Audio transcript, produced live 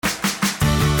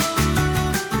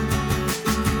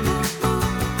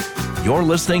You're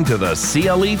listening to the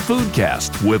CLE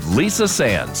Foodcast with Lisa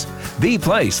Sands, the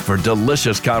place for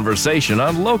delicious conversation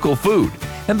on local food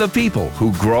and the people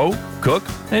who grow, cook,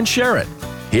 and share it.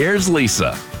 Here's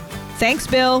Lisa. Thanks,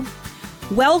 Bill.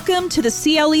 Welcome to the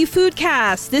CLE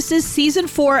Foodcast. This is Season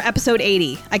 4, Episode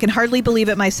 80. I can hardly believe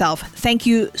it myself. Thank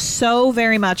you so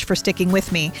very much for sticking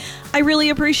with me. I really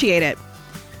appreciate it.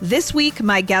 This week,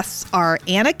 my guests are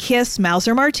Anna Kiss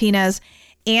Mauser-Martinez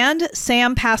and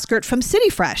Sam Paskert from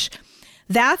CityFresh.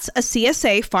 That's a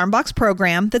CSA Farm Box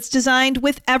program that's designed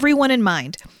with everyone in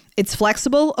mind. It's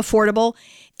flexible, affordable,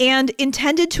 and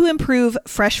intended to improve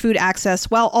fresh food access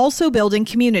while also building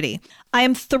community. I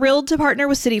am thrilled to partner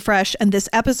with CityFresh, and this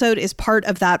episode is part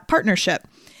of that partnership.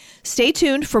 Stay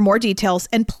tuned for more details,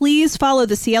 and please follow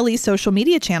the CLE social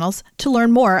media channels to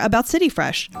learn more about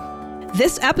CityFresh.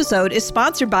 This episode is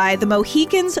sponsored by the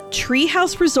Mohicans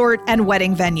Treehouse Resort and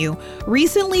Wedding Venue,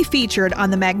 recently featured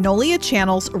on the Magnolia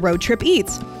Channel's Road Trip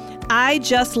Eats. I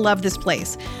just love this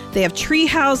place. They have tree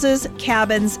houses,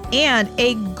 cabins, and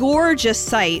a gorgeous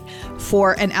site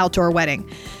for an outdoor wedding.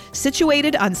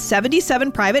 Situated on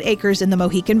 77 private acres in the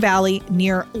Mohican Valley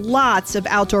near lots of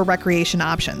outdoor recreation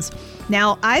options.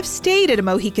 Now, I've stayed at a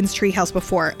Mohicans Treehouse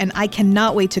before, and I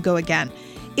cannot wait to go again.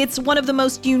 It's one of the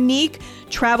most unique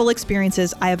travel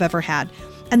experiences I have ever had.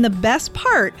 And the best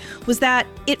part was that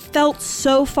it felt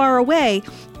so far away,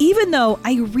 even though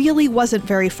I really wasn't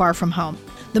very far from home.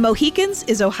 The Mohicans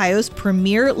is Ohio's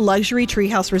premier luxury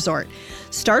treehouse resort.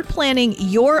 Start planning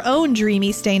your own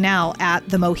dreamy stay now at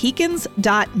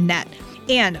themohicans.net.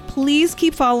 And please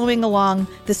keep following along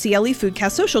the CLE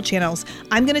Foodcast social channels.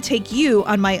 I'm going to take you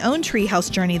on my own treehouse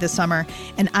journey this summer,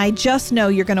 and I just know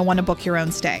you're going to want to book your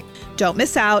own stay. Don't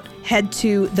miss out. Head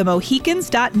to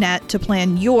themohicans.net to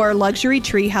plan your luxury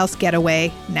treehouse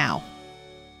getaway now.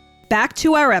 Back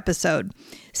to our episode.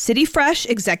 CityFresh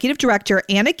Executive Director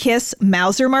Anna Kiss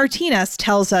Mauser-Martinez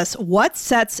tells us what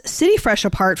sets CityFresh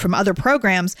apart from other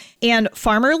programs, and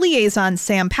Farmer Liaison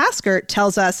Sam Paskert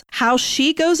tells us how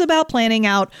she goes about planning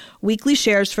out weekly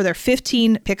shares for their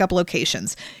 15 pickup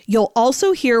locations. You'll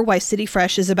also hear why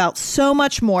CityFresh is about so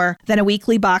much more than a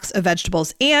weekly box of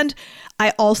vegetables, and I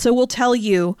also will tell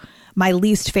you my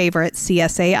least favorite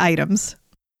CSA items.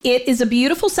 It is a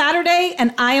beautiful Saturday,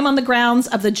 and I am on the grounds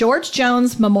of the George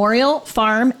Jones Memorial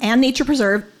Farm and Nature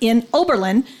Preserve in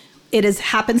Oberlin. It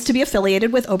happens to be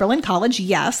affiliated with Oberlin College.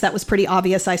 Yes, that was pretty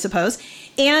obvious, I suppose.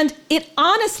 And it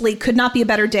honestly could not be a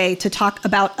better day to talk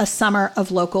about a summer of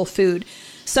local food.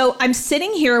 So I'm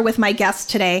sitting here with my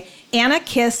guest today, Anna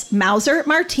Kiss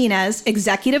Mauser-Martinez,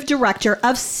 Executive Director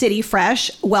of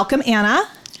CityFresh. Welcome, Anna.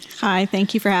 Hi,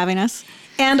 thank you for having us.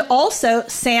 And also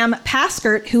Sam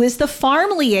Paskert, who is the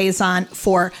farm liaison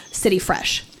for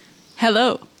CityFresh.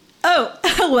 Hello. Oh,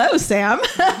 hello, Sam.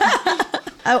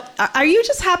 Oh, are you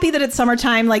just happy that it's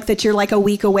summertime, like that you're like a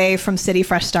week away from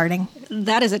CityFresh starting?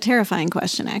 That is a terrifying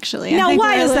question, actually. Now,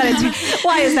 why is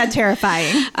that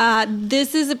terrifying?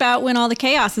 This is about when all the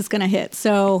chaos is going to hit.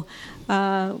 So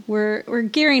we're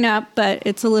gearing up, but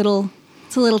it's a little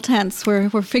tense.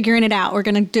 We're figuring it out. We're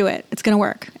going to do it. It's going to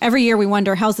work. Every year we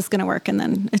wonder, how's this going to work? And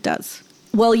then it does.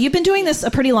 Well, you've been doing this a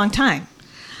pretty long time.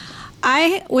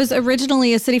 I was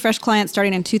originally a CityFresh client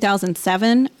starting in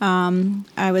 2007.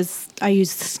 I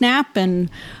used Snap and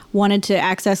wanted to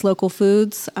access local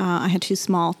foods. I had 2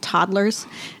 small toddlers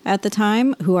at the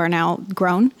time who are now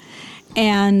grown.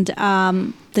 And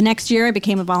the next year I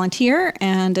became a volunteer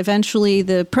and eventually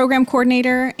the program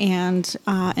coordinator and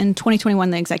in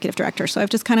 2021 the executive director. So I've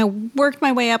just kind of worked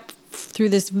my way up through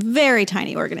this very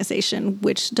tiny organization,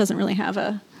 which doesn't really have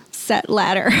a set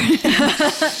ladder.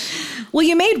 Well,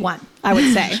 you made one, I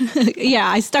would say. Yeah,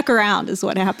 I stuck around is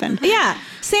what happened. Yeah.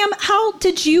 Sam, how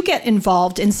did you get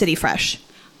involved in CityFresh?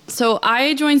 So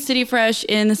I joined CityFresh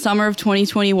in the summer of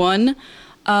 2021. It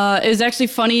was actually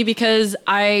funny because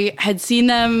I had seen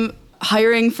them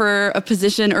hiring for a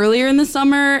position earlier in the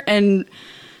summer, and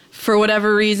for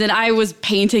whatever reason, I was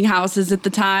painting houses at the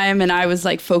time, and I was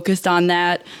like focused on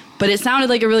that. But it sounded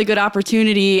like a really good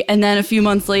opportunity, and then a few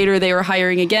months later, they were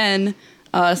hiring again.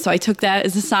 So I took that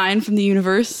as a sign from the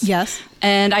universe. Yes.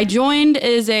 And I joined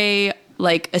as a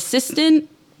assistant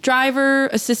driver,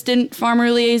 assistant farmer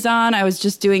liaison. I was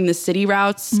just doing the city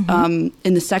routes in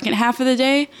the second half of the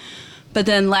day. But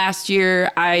then last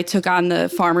year, I took on the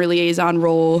farmer liaison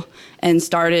role and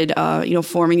started,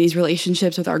 forming these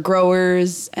relationships with our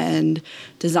growers and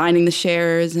designing the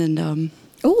shares and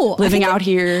living out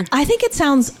here. I think it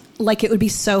sounds like it would be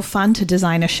so fun to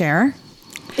design a share.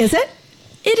 Is it?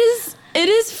 It is. It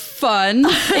is fun.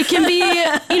 It can be,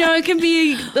 it can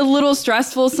be a little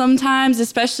stressful sometimes,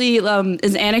 especially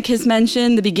as Anarchist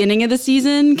mentioned, the beginning of the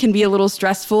season can be a little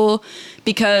stressful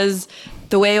because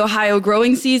the way Ohio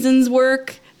growing seasons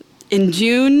work in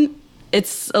June,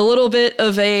 it's a little bit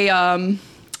of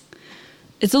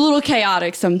it's a little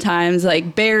chaotic sometimes.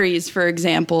 Like berries, for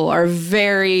example, are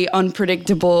very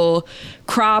unpredictable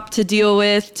crop to deal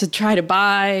with, to try to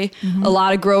buy. A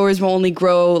lot of growers will only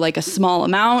grow like a small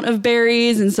amount of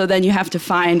berries, and so then you have to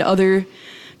find other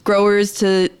growers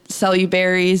to sell you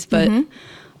berries. But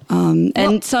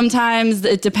and sometimes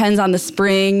it depends on the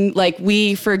spring. Like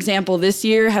we, for example, this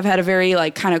year have had a very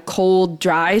like kind of cold,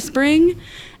 dry spring.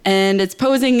 And it's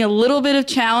posing a little bit of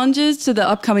challenges to the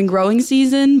upcoming growing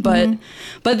season, but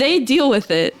they deal with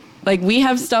it. Like we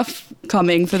have stuff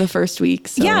coming for the first week.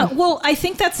 So. Yeah, well, I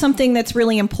think that's something that's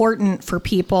really important for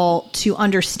people to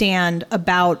understand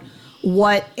about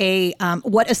what a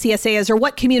CSA is or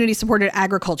what community supported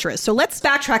agriculture is. So let's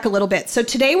backtrack a little bit. So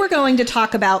today we're going to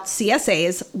talk about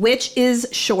CSAs, which is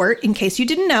short, in case you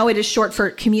didn't know, it is short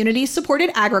for community supported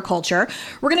agriculture.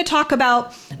 We're going to talk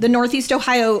about the Northeast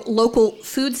Ohio local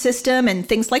food system and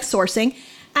things like sourcing.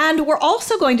 And we're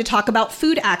also going to talk about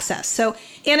food access. So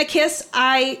Anarchist,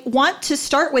 I want to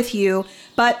start with you,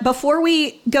 but before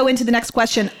we go into the next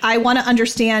question, I want to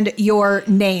understand your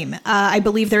name. I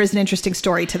believe there is an interesting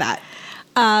story to that.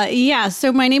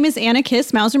 So my name is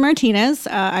Anarchist Mauser Martinez.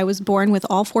 I was born with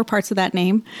all four parts of that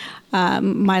name.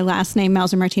 My last name,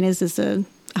 Mauser Martinez, is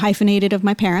hyphenated of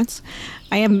my parents.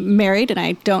 I am married and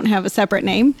I don't have a separate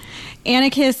name.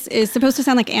 Anarchist is supposed to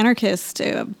sound like anarchist.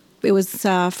 It was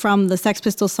from the Sex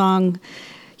Pistols song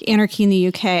Anarchy in the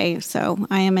UK, so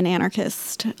I am an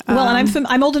anarchist. Well, and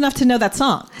I'm old enough to know that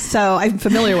song, so I'm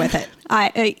familiar with it.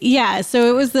 So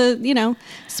it was the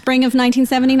spring of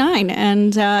 1979,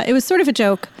 and it was sort of a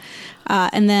joke.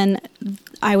 And then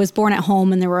I was born at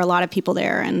home, and there were a lot of people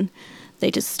there, and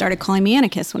they just started calling me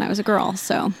Anarchist when I was a girl.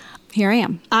 So here I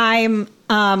am.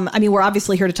 We're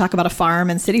obviously here to talk about a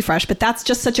farm and City Fresh, but that's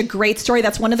just such a great story.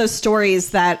 That's one of those stories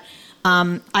that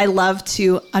I love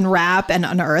to unwrap and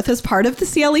unearth as part of the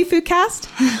CLE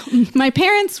Foodcast. My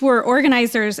parents were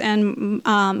organizers, and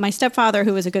my stepfather,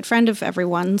 who was a good friend of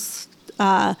everyone's,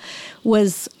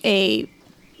 was a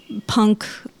punk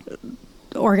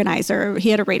organizer. He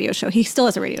had a radio show. He still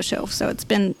has a radio show. So it's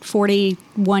been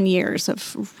 41 years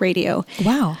of radio.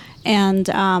 Wow. And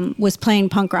was playing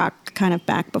punk rock kind of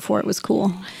back before it was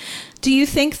cool. Do you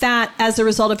think that as a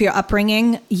result of your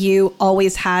upbringing, you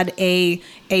always had a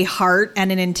heart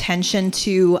and an intention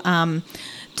to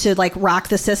like rock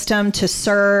the system, to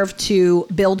serve, to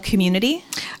build community?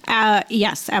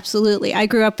 Yes, absolutely. I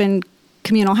grew up in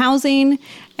communal housing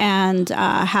and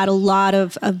had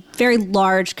a very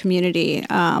large community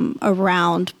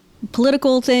around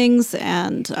political things,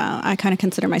 and I kind of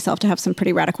consider myself to have some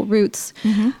pretty radical roots.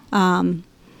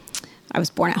 I was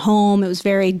born at home. It was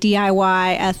very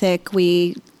DIY ethic.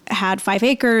 We had 5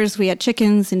 acres. We had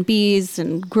chickens and bees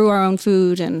and grew our own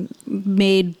food and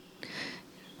made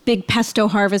big pesto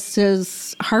harvests. We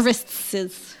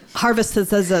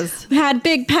had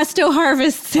big pesto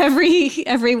harvests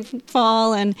every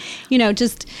fall, and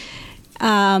just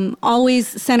always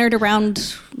centered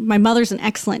around. My mother's an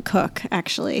excellent cook,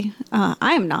 actually.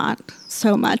 I am not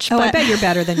so much. Oh, but I bet you're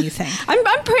better than you think.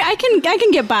 I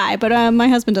can get by, but my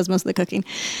husband does most of the cooking.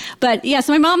 But yeah,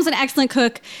 so my mom's an excellent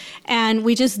cook, and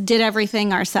we just did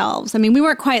everything ourselves. I mean, we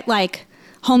weren't quite like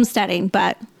homesteading,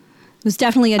 but it was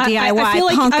definitely a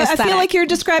DIY punk aesthetic. I feel like you're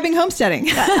describing homesteading.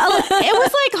 It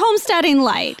was like homesteading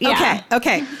light. Yeah.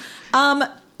 Okay.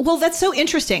 Well, that's so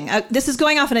interesting. This is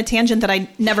going off on a tangent that I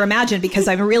never imagined, because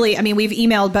we've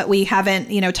emailed, but we haven't,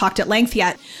 talked at length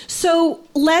yet. So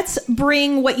let's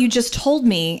bring what you just told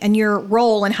me and your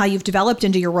role and how you've developed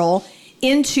into your role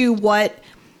into what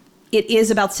it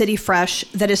is about City Fresh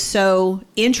that is so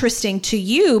interesting to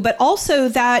you, but also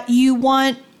that you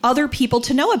want other people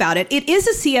to know about it. It is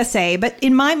a CSA, but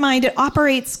in my mind, it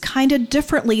operates kind of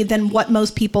differently than what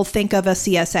most people think of a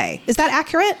CSA. Is that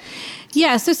accurate?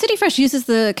 Yeah, so City Fresh uses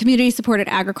the community-supported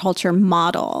agriculture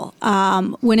model.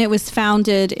 When it was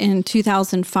founded in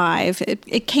 2005,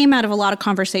 it came out of a lot of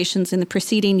conversations in the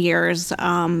preceding years.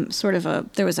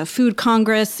 There was a food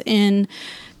congress in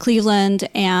Cleveland,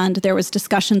 and there was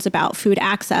discussions about food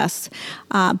access,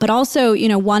 but also,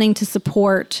 wanting to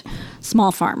support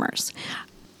small farmers.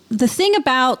 The thing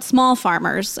about small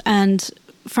farmers and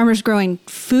farmers growing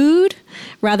food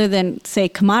rather than, say,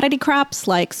 commodity crops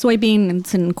like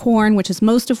soybeans and corn, which is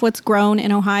most of what's grown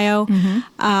in Ohio.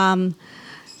 Ohio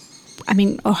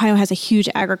has a huge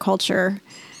agriculture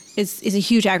is a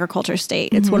huge agriculture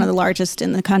state. It's one of the largest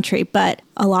in the country, but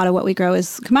a lot of what we grow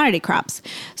is commodity crops.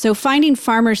 So finding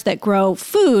farmers that grow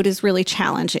food is really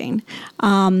challenging.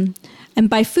 And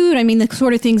by food, I mean the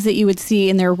sort of things that you would see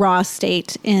in their raw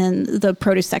state in the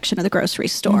produce section of the grocery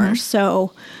store.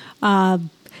 So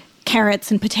carrots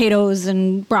and potatoes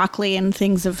and broccoli and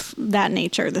things of that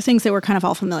nature, the things that we're kind of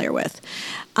all familiar with.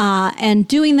 And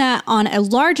doing that on a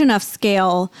large enough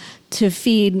scale to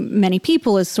feed many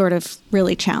people is sort of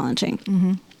really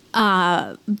challenging.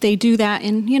 They do that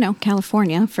in,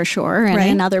 California for sure, and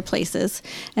in other places,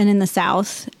 and in the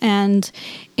South, and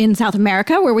in South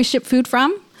America where we ship food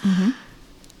from.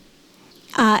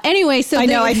 Anyway, so I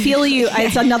know, I feel you.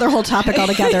 It's another whole topic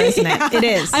altogether, isn't it? It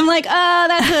is. I'm like,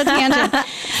 that's a tangent.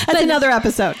 That's another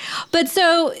episode. But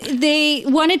so they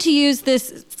wanted to use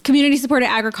this community-supported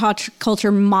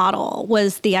agriculture model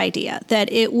was the idea,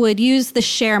 that it would use the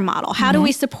share model. How do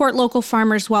we support local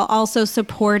farmers while also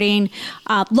supporting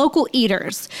local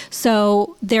eaters?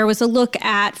 So there was a look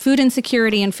at food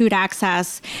insecurity and food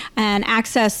access and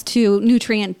access to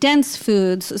nutrient-dense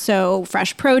foods, so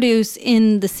fresh produce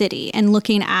in the city, and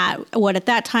looking at what at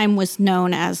that time was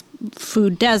known as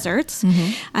food deserts,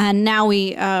 and now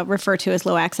we refer to as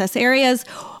low-access areas,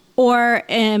 or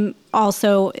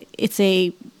also it's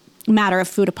a matter of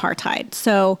food apartheid.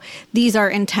 So these are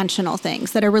intentional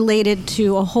things that are related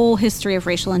to a whole history of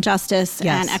racial injustice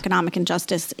and economic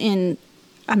injustice in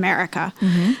America.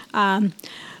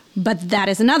 But that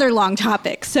is another long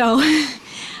topic. So,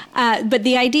 but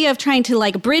the idea of trying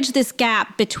to bridge this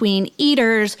gap between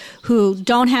eaters who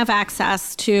don't have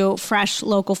access to fresh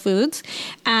local foods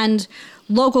and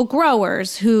local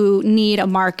growers who need a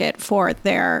market for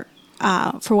their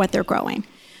for what they're growing.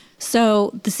 So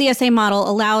the CSA model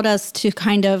allowed us to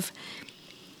kind of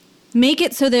make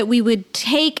it so that we would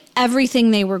take everything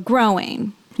they were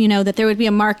growing, that there would be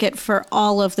a market for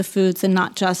all of the foods and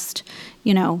not just,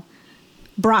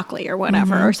 broccoli or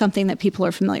whatever, or something that people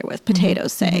are familiar with,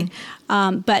 potatoes, say.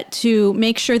 But to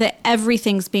make sure that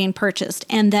everything's being purchased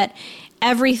and that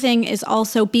everything is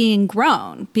also being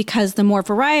grown, because the more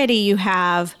variety you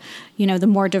have, the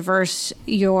more diverse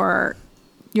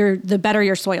the better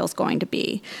your soil is going to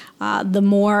be. The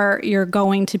more you're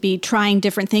going to be trying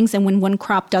different things, and when one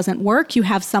crop doesn't work, you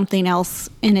have something else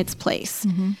in its place.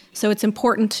 So it's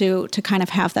important to kind of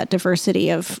have that diversity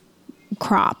of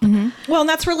crop. Well, and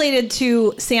that's related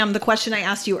to, Sam, the question I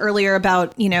asked you earlier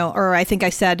about, or I think I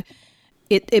said,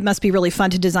 it must be really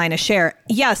fun to design a share.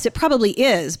 Yes, it probably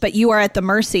is, but you are at the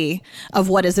mercy of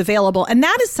what is available. And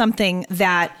that is something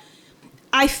that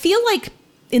I feel like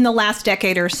in the last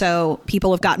decade or so,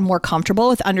 people have gotten more comfortable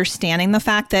with understanding the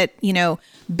fact that,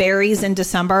 berries in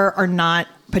December are not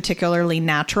particularly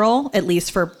natural, at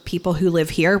least for people who live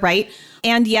here, right?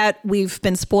 And yet we've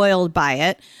been spoiled by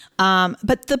it.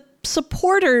 But the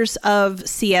supporters of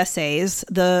CSAs,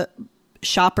 the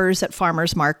shoppers at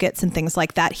farmers markets and things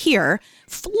like that here,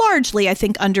 largely, I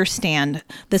think, understand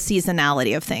the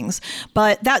seasonality of things.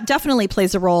 But that definitely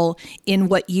plays a role in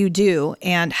what you do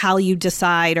and how you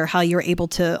decide, or how you're able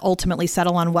to ultimately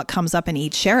settle on what comes up in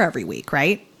each share every week,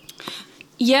 right?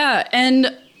 Yeah,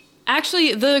 and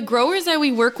actually, the growers that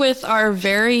we work with are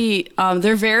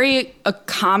they're very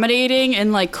accommodating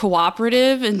and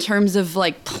cooperative in terms of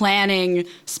planning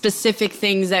specific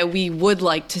things that we would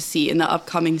like to see in the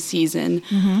upcoming season.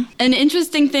 An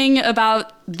interesting thing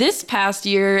about this past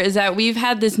year is that we've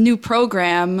had this new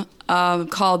program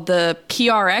called the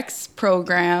PRX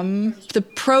program, the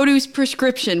Produce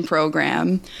Prescription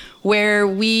Program, where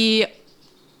we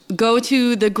go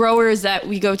to the growers that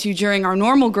we go to during our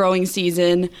normal growing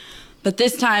season, but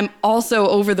this time also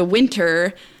over the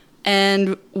winter,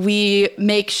 and we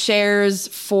make shares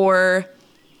for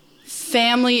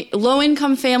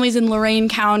low-income families in Lorain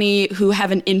County who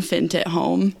have an infant at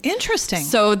home. Interesting.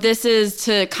 So this is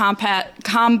to combat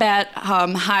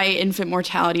high infant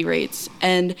mortality rates.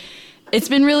 And it's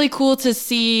been really cool to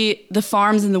see the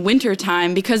farms in the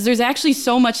wintertime, because there's actually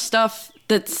so much stuff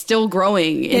that's still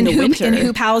growing in the winter. In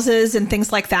hoop houses and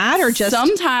things like that, or just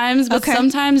sometimes, but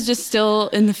sometimes just still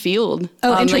in the field.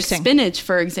 Oh, interesting. Like spinach,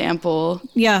 for example.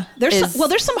 Yeah, there's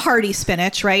some hardy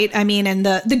spinach, right? I mean, and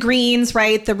the greens,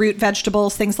 right? The root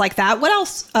vegetables, things like that. What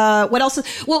else?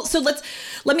 Well, so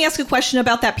let me ask a question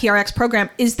about that PRX program.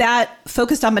 Is that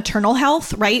focused on maternal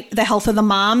health, right? The health of the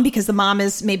mom, because the mom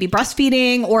is maybe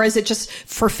breastfeeding, or is it just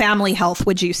for family health,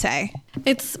 would you say?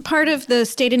 It's part of the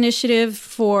state initiative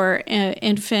for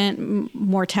infant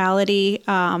mortality,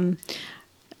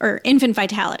 or infant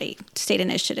vitality state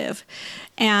initiative.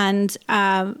 And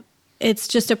it's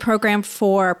just a program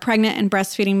for pregnant and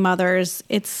breastfeeding mothers.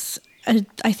 It's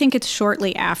I think it's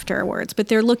shortly afterwards, but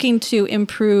they're looking to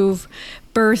improve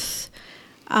birth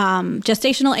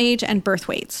gestational age and birth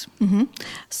weights. Mm-hmm.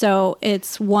 So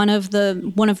it's one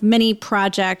of many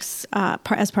projects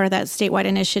as part of that statewide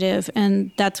initiative,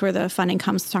 and that's where the funding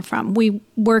comes from. We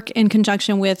work in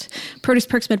conjunction with Produce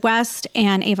Perks Midwest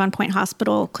and Avon Point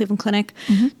Hospital, Cleveland Clinic,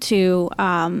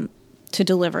 to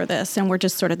deliver this, and we're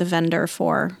just sort of the vendor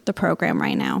for the program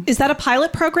right now. Is that a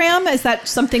pilot program? Is that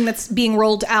something that's being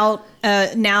rolled out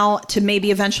now to maybe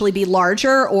eventually be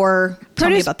larger, or tell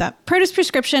me about that? Produce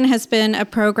Prescription has been a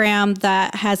program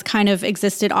that has kind of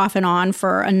existed off and on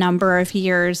for a number of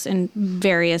years in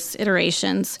various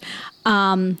iterations.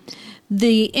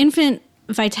 The Infant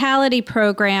Vitality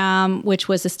Program, which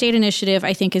was a state initiative,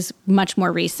 I think is much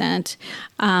more recent.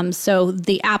 So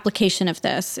the application of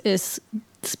this is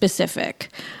specific.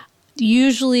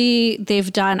 Usually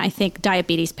they've done, I think,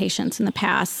 diabetes patients in the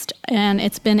past, and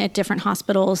it's been at different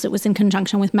hospitals. It was in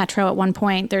conjunction with Metro at one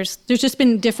point. There's just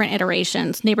been different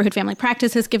iterations. Neighborhood Family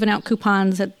Practice has given out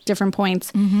coupons at different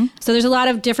points. Mm-hmm. So there's a lot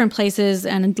of different places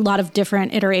and a lot of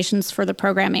different iterations for the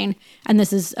programming, and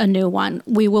this is a new one.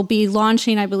 We will be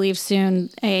launching, I believe,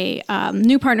 soon a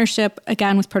new partnership,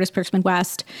 again, with Produce Perks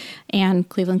Midwest and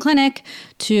Cleveland Clinic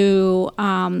to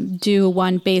do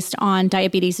one based on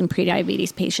diabetes and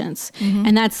prediabetes patients. Mm-hmm.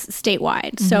 And that's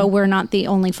statewide. Mm-hmm. So we're not the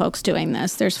only folks doing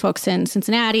this. There's folks in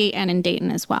Cincinnati and in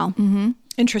Dayton as well. Mm-hmm.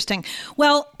 Interesting.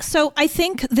 Well, so I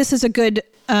think this is a good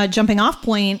jumping off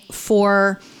point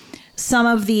for some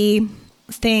of the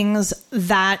things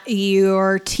that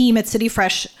your team at City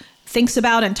Fresh thinks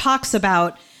about and talks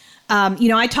about.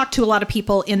 I talk to a lot of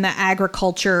people in the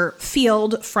agriculture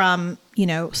field, from,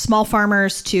 small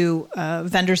farmers to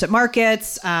vendors at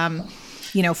markets,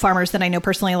 farmers that I know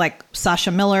personally, like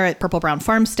Sasha Miller at Purple Brown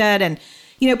Farmstead, and,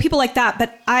 people like that.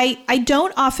 But I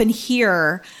don't often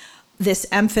hear this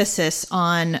emphasis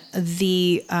on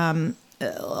the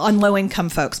on low income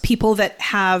folks, people that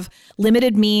have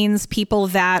limited means, people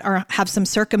that have some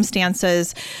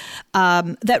circumstances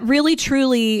that really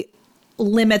truly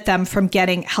limit them from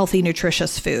getting healthy,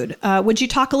 nutritious food. Would you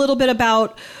talk a little bit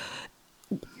about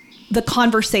the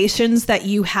conversations that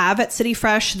you have at City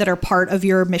Fresh that are part of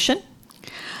your mission?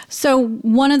 So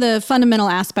one of the fundamental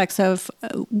aspects of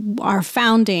our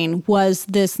founding was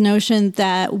this notion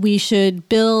that we should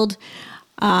build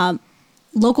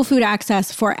local food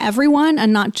access for everyone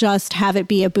and not just have it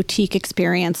be a boutique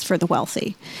experience for the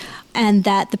wealthy. And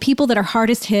that the people that are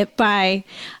hardest hit by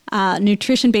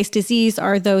nutrition-based disease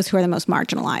are those who are the most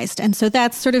marginalized. And so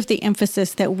that's sort of the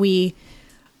emphasis that we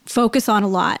focus on a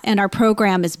lot, and our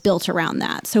program is built around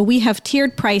that. So we have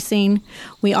tiered pricing.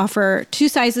 We offer 2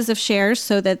 sizes of shares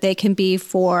so that they can be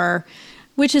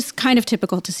which is kind of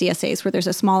typical to CSAs, where there's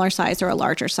a smaller size or a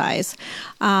larger size.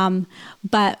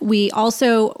 But we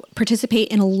also participate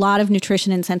in a lot of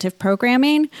nutrition incentive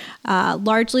programming,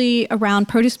 largely around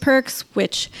Produce Perks,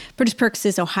 which Produce Perks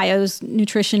is Ohio's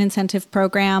nutrition incentive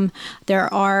program.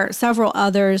 There are several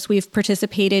others. We've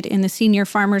participated in the Senior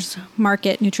Farmers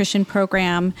Market nutrition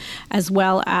program, as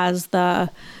well as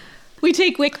we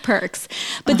take WIC Perks.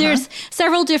 But there's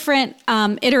several different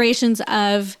iterations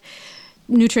of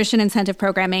nutrition incentive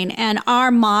programming, and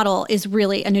our model is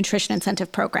really a nutrition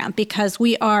incentive program because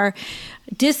we are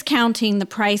discounting the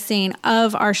pricing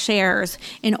of our shares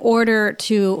in order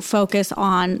to focus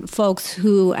on folks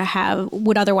who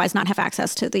would otherwise not have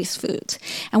access to these foods.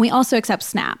 And we also accept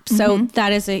SNAP, so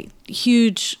that is a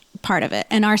huge part of it.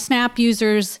 And our SNAP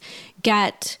users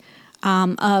get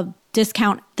a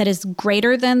discount that is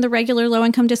greater than the regular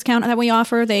low-income discount that we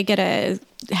offer. They get a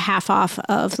half off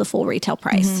of the full retail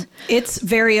price. Mm-hmm. It's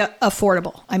very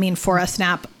affordable. I mean, for a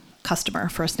SNAP customer,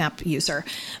 for a SNAP user.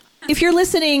 If you're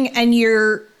listening and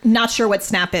you're not sure what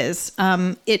SNAP is,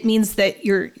 it means that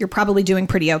you're probably doing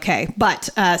pretty okay. But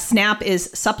SNAP is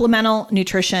Supplemental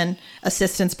Nutrition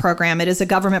Assistance Program. It is a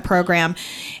government program.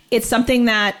 It's something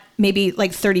that maybe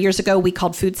like 30 years ago we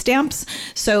called food stamps.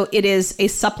 So it is a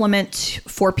supplement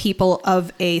for people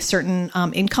of a certain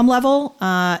income level.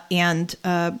 And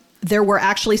there were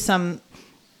actually some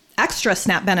extra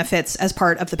SNAP benefits as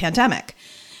part of the pandemic.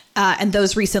 And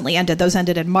those recently ended. Those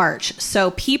ended in March.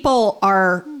 So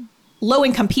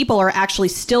low-income people are actually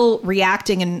still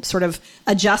reacting and sort of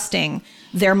adjusting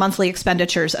their monthly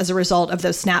expenditures as a result of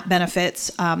those SNAP benefits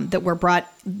that were brought,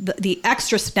 the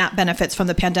extra SNAP benefits from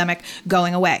the pandemic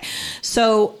going away.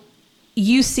 So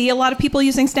you see a lot of people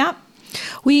using SNAP?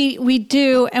 We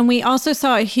do, and we also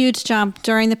saw a huge jump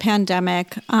during the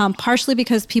pandemic, partially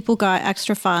because people got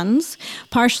extra funds,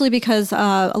 partially because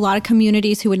a lot of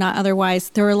communities there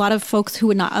were a lot of folks who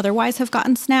would not otherwise have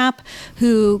gotten SNAP,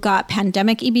 who got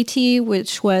pandemic EBT,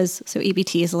 so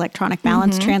EBT is electronic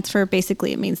balance transfer.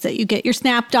 Basically, it means that you get your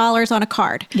SNAP dollars on a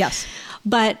card. Yes.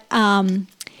 But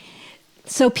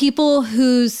so people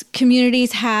whose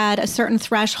communities had a certain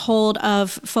threshold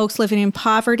of folks living in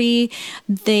poverty,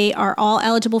 they are all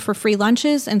eligible for free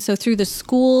lunches. And so through the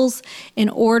schools, in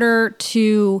order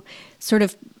to sort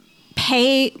of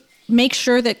make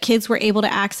sure that kids were able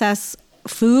to access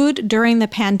food during the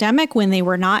pandemic when they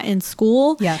were not in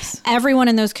school, yes, everyone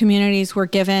in those communities were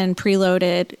given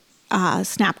preloaded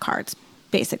SNAP cards,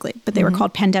 basically. But they were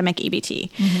called pandemic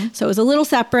EBT. So it was a little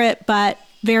separate, but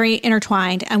very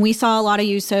intertwined. And we saw a lot of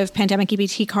use of pandemic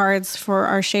EBT cards for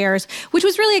our shares, which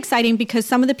was really exciting because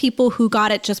some of the people who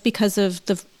got it just because of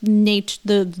the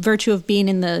virtue of being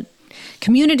in the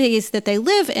communities that they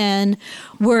live in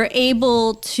were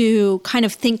able to kind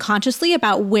of think consciously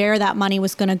about where that money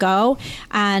was going to go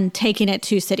and taking it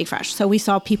to City Fresh. So we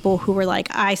saw people who were like,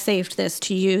 I saved this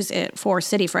to use it for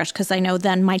City Fresh because I know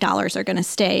then my dollars are going to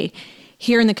stay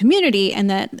here in the community and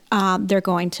that they're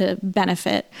going to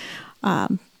benefit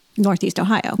Northeast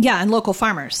Ohio. Yeah, and local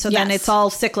farmers. So then it's all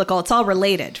cyclical. It's all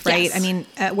related, right? Yes. I mean,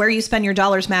 where you spend your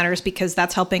dollars matters because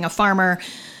that's helping a farmer,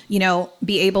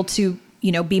 be able to,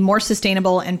 be more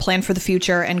sustainable and plan for the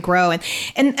future and grow.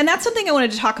 And that's something I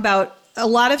wanted to talk about. A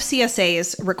lot of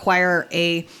CSAs require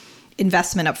a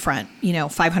investment up front, $500,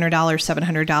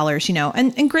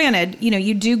 $700, and granted,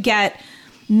 you do get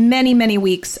many, many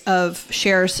weeks of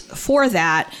shares for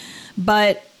that,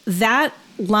 but that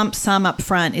lump sum up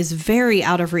front is very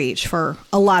out of reach for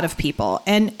a lot of people.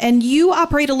 And you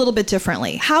operate a little bit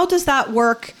differently. How does that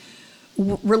work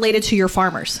related to your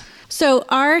farmers? So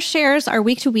our shares are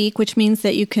week to week, which means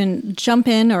that you can jump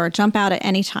in or jump out at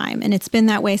any time. And it's been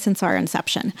that way since our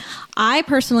inception. I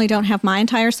personally don't have my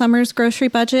entire summer's grocery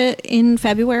budget in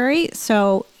February.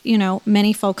 So,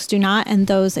 many folks do not. And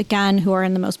those, again, who are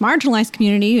in the most marginalized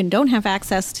community and don't have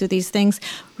access to these things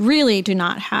really do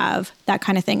not have that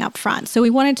kind of thing up front. So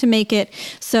we wanted to make it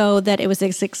so that it was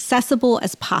as accessible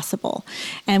as possible.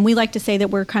 And we like to say that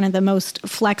we're kind of the most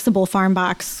flexible farm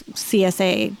box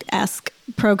CSA-esque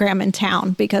program in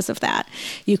town because of that.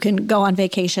 You can go on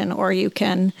vacation or you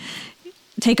can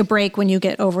take a break when you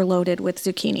get overloaded with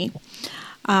zucchini.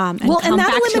 And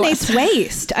that eliminates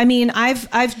waste. I mean,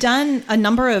 I've done a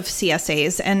number of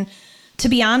CSAs, and to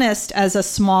be honest, as a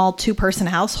small 2-person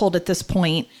household at this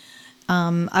point,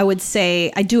 I would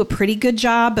say I do a pretty good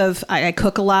job of, I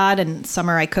cook a lot, and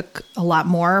summer I cook a lot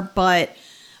more, but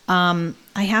I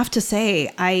have to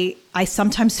say, I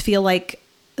sometimes feel like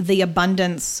the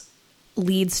abundance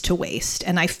leads to waste,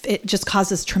 and it just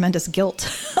causes tremendous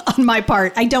guilt on my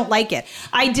part. I don't like it.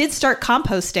 I did start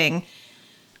composting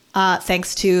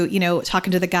thanks to,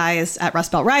 talking to the guys at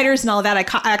Rust Belt Riders and all of that.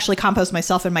 I actually compost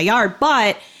myself in my yard,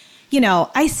 but,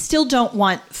 I still don't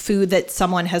want food that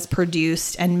someone has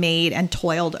produced and made and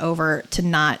toiled over to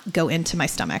not go into my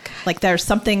stomach. Like there's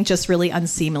something just really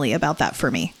unseemly about that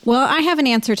for me. Well, I have an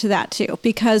answer to that too,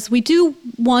 because we do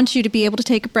want you to be able to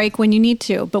take a break when you need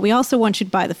to, but we also want you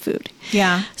to buy the food.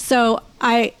 Yeah. So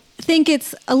I think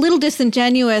it's a little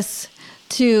disingenuous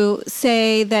to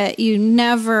say that you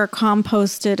never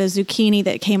composted a zucchini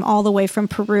that came all the way from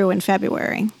Peru in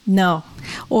February. No.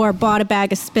 Or bought a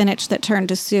bag of spinach that turned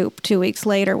to soup 2 weeks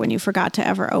later when you forgot to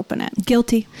ever open it.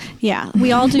 Guilty. Yeah,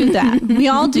 we all do that. We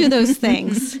all do those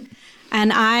things.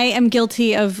 And I am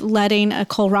guilty of letting a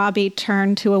kohlrabi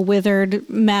turn to a withered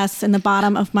mess in the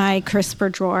bottom of my crisper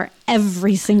drawer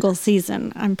every single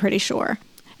season, I'm pretty sure.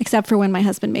 Except for when my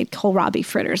husband made kohlrabi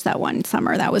fritters that one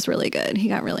summer. That was really good. He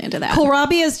got really into that.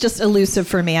 Kohlrabi is just elusive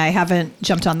for me. I haven't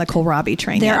jumped on the kohlrabi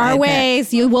train yet. There are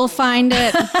ways. You will find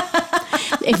it.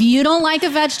 If you don't like a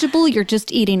vegetable, you're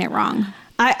just eating it wrong.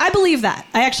 I believe that.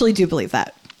 I actually do believe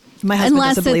that. My husband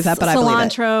doesn't believe that, but I believe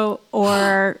it. Cilantro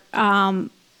or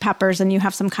peppers and you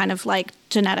have some kind of like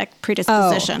genetic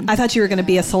predisposition. I thought you were going to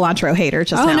be a cilantro hater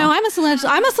just now. Oh no, I'm a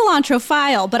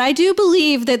cilantrophile, but I do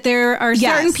believe that there are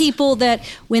certain people that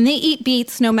when they eat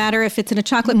beets, no matter if it's in a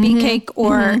chocolate beet cake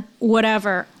or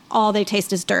whatever, all they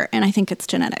taste is dirt, and I think it's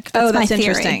genetic. That's my theory.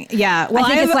 Interesting. Yeah. Well,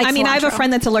 I have a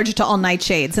friend that's allergic to all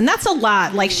nightshades, and that's a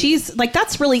lot. Like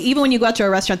that's really, even when you go out to a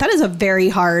restaurant, that is a very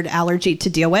hard allergy to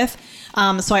deal with.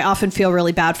 So I often feel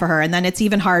really bad for her. And then it's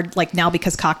even hard like now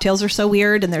because cocktails are so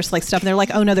weird and there's like stuff and they're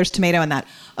like, oh no, there's tomato in that.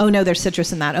 Oh no, there's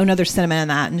citrus in that. Oh no, there's cinnamon in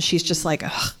that. And she's just like,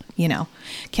 ugh,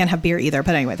 can't have beer either.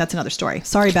 But anyway, that's another story.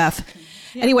 Sorry, Beth.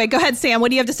 Yeah. Anyway, go ahead, Sam.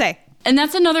 What do you have to say? And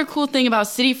that's another cool thing about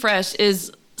City Fresh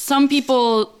is some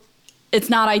people, it's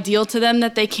not ideal to them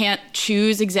that they can't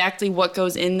choose exactly what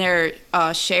goes in their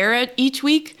share each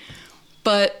week.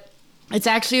 But it's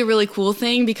actually a really cool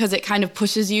thing because it kind of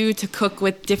pushes you to cook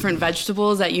with different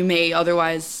vegetables that you may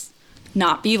otherwise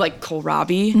not be, like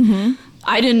kohlrabi. Mm-hmm.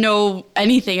 I didn't know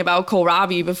anything about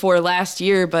kohlrabi before last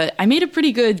year, but I made a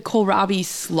pretty good kohlrabi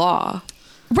slaw.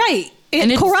 Right.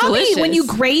 And it's kohlrabi, delicious. when you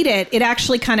grate it, it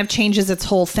actually kind of changes its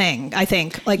whole thing, I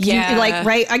think. Like, Yeah.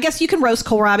 right? I guess you can roast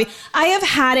kohlrabi. I have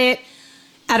had it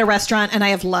at a restaurant and I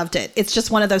have loved it. It's just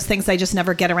one of those things I just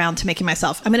never get around to making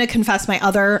myself. I'm going to confess my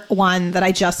other one that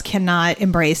I just cannot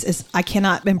embrace is I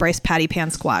cannot embrace patty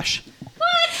pan squash.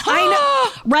 What? I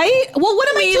know, right? Well, what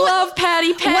am I doing? We love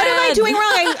patty pan. What am I doing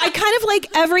wrong? I kind of like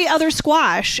every other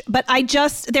squash, but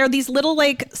they're these little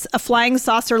like a flying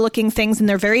saucer looking things and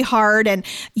they're very hard. And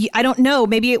I don't know,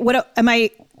 maybe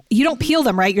you don't peel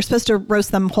them, right? You're supposed to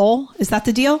roast them whole. Is that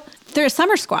the deal? They're a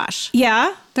summer squash.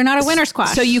 Yeah. They're not a winter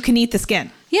squash. So you can eat the skin.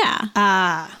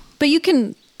 Yeah. But you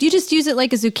just use it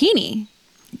like a zucchini.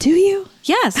 Do you?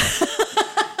 Yes.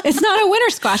 It's not a winter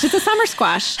squash. It's a summer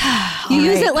squash. You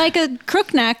use it like a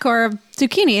crookneck or a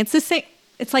zucchini. It's the same.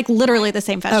 It's like literally the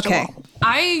same vegetable. Okay.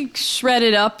 I shred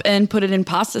it up and put it in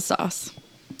pasta sauce.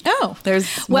 Oh,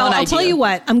 I'll I'll tell you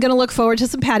what, I'm going to look forward to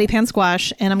some patty pan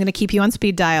squash and I'm going to keep you on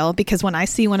speed dial because when I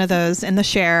see one of those in the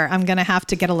share, I'm going to have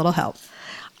to get a little help.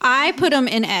 I put them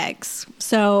in eggs.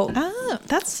 So,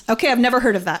 that's okay. I've never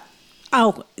heard of that.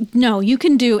 oh no, you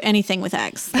can do anything with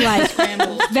eggs, like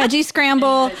veggie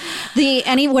scramble,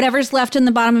 whatever's left in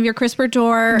the bottom of your crisper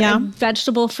jar, Yeah.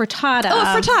 vegetable frittata.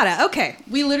 Oh, frittata. Okay.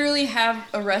 We literally have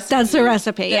a recipe. That's a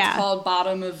recipe, that's yeah. called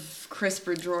bottom of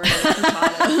crisper drawer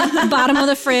frittata. Bottom of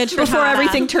the fridge Before frittata.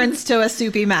 everything turns to a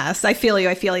soupy mess. I feel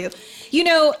you. You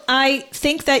know, I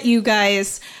think that you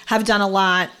guys have done a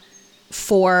lot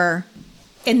for,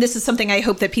 and this is something I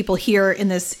hope that people hear in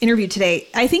this interview today.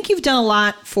 I think you've done a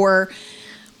lot for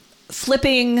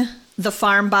flipping the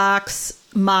farm box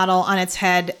model on its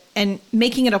head and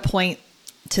making it a point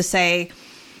to say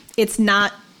it's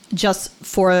not just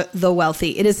for the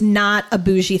wealthy. It is not a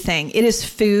bougie thing. It is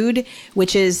food,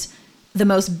 which is the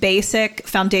most basic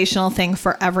foundational thing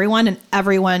for everyone, and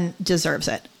everyone deserves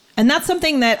it. And that's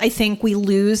something that I think we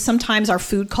lose sometimes, our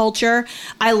food culture.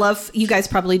 I love, you guys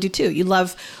probably do too. You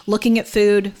love looking at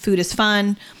food. Food is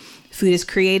fun. Food is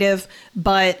creative.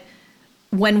 But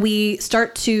when we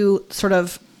start to sort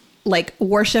of like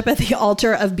worship at the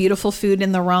altar of beautiful food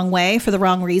in the wrong way for the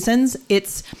wrong reasons,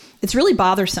 it's really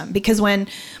bothersome because when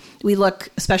we look,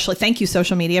 especially, thank you,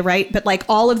 social media, right? But like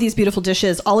all of these beautiful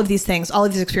dishes, all of these things, all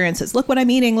of these experiences, look what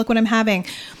I'm eating, look what I'm having.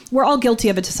 We're all guilty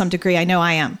of it to some degree. I know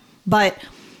I am. But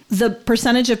the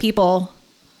percentage of people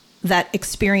that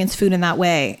experience food in that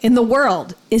way in the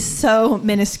world is so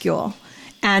minuscule.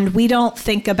 And we don't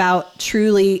think about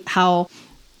truly how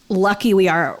lucky we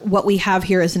are. What we have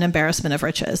here is an embarrassment of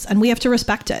riches, and we have to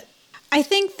respect it. I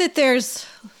think that there's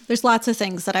lots of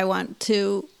things that I want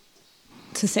to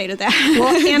say to that.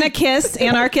 Well,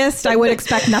 anarchist, I would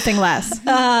expect nothing less.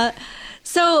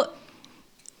 So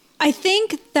I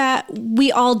think that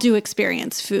we all do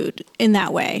experience food in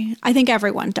that way. I think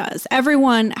everyone does.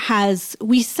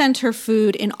 We center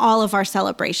food in all of our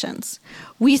celebrations.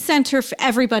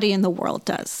 Everybody in the world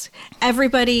does.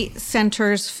 Everybody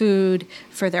centers food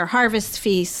for their harvest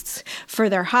feasts, for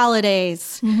their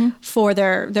holidays, for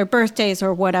their birthdays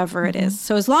or whatever it is.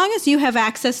 So as long as you have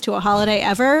access to a holiday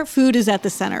ever, food is at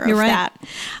the center of that.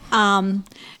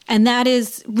 And that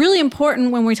is really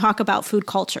important when we talk about food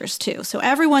cultures too. So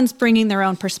everyone's bringing their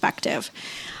own perspective.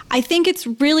 I think it's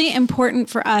really important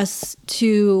for us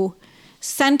to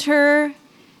center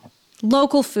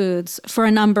local foods for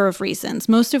a number of reasons,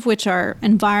 most of which are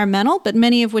environmental, but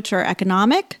many of which are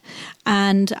economic,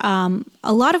 and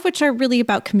a lot of which are really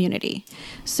about community.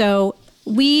 So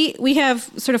we have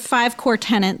sort of 5 core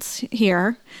tenets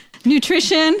here: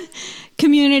 nutrition,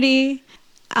 community,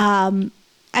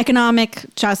 economic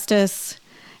justice,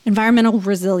 environmental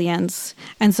resilience,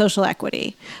 and social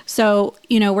equity. So,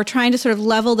 we're trying to sort of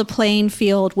level the playing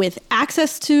field with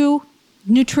access to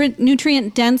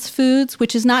nutrient-dense foods,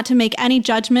 which is not to make any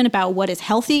judgment about what is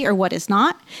healthy or what is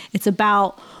not. It's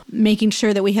about making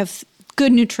sure that we have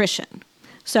good nutrition.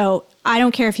 So I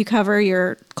don't care if you cover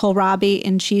your kohlrabi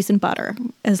in cheese and butter,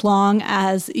 as long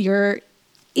as you're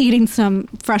eating some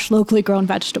fresh, locally grown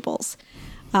vegetables.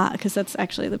 Because that's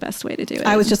actually the best way to do it.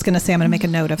 I was just going to say I'm going to make a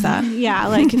note of that. Yeah,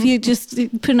 like if you just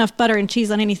put enough butter and cheese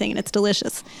on anything and it's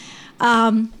delicious.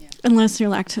 Unless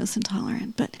you're lactose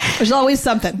intolerant, but There's always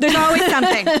something. there's always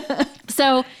something.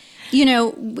 So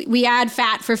we add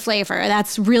fat for flavor.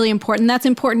 That's really important. That's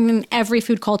important in every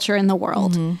food culture in the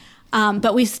world.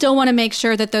 But we still want to make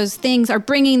sure that those things are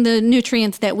bringing the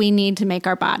nutrients that we need to make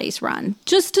our bodies run,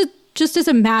 just as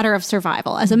a matter of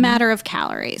survival, as a matter of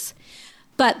calories.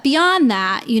 But beyond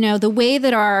that, the way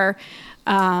that our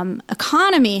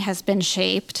economy has been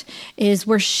shaped is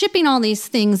we're shipping all these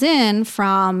things in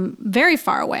from very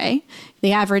far away.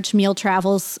 The average meal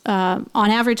travels on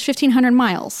average 1,500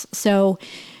 miles. So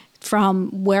from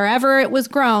wherever it was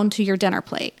grown to your dinner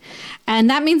plate. And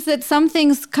that means that some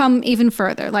things come even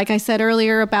further. Like I said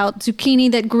earlier about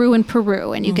zucchini that grew in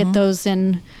Peru, and you get those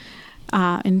in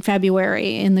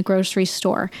February in the grocery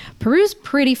store. Peru's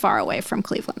pretty far away from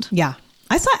Cleveland. Yeah.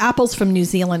 I saw apples from New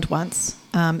Zealand once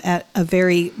at a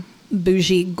very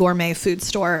bougie gourmet food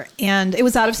store, and it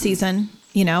was out of season,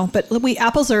 but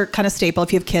apples are kind of staple.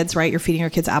 If you have kids, right? You're feeding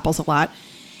your kids apples a lot.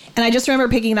 And I just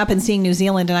remember picking it up and seeing New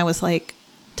Zealand, and I was like,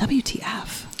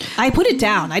 WTF. I put it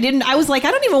down. I was like,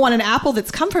 I don't even want an apple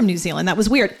that's come from New Zealand. That was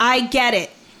weird. I get it.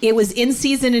 It was in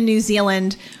season in New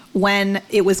Zealand when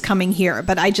it was coming here,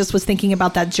 but I just was thinking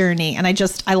about that journey, and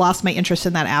I lost my interest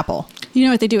in that apple. You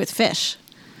know what they do with fish?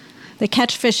 They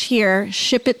catch fish here,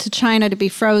 ship it to China to be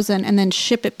frozen, and then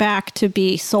ship it back to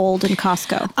be sold in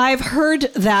Costco. I've heard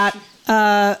that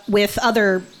with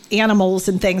other animals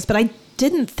and things, but I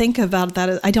didn't think about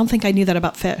that. I don't think I knew that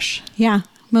about fish. Yeah.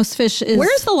 Most fish is...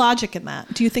 Where's the logic in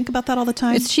that? Do you think about that all the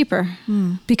time? It's cheaper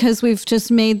because we've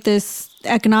just made this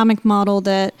economic model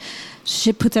that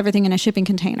puts everything in a shipping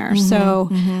container. So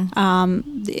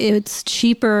it's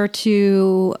cheaper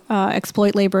to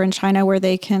exploit labor in China where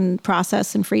they can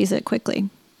process and freeze it quickly.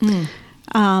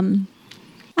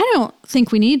 I don't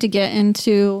think we need to get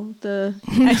into the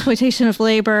exploitation of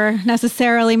labor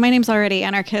necessarily. My name's already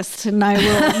Anarchist, and I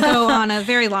will go on a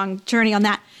very long journey on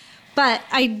that. But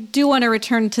I do want to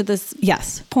return to this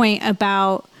point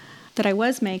about that I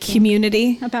was making.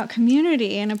 Community. About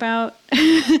community and about...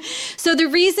 So the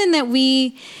reason that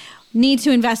we need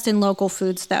to invest in local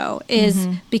foods, though, is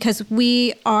because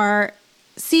we are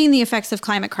seeing the effects of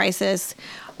climate crisis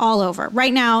all over.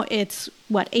 Right now, it's,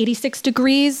 86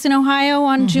 degrees in Ohio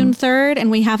on June 3rd, and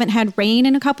we haven't had rain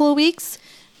in a couple of weeks.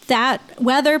 That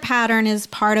weather pattern is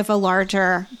part of a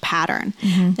larger pattern,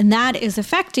 and that is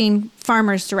affecting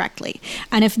farmers directly.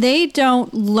 And if they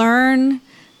don't learn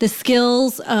the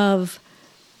skills of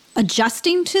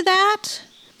adjusting to that,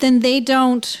 then that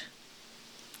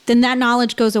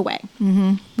knowledge goes away.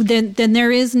 Then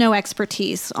there is no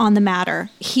expertise on the matter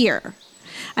here.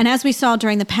 And as we saw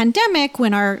during the pandemic,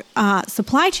 when our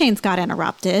supply chains got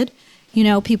interrupted,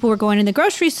 people were going in the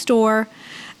grocery store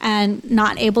and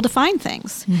not able to find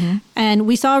things. And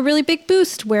we saw a really big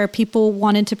boost where people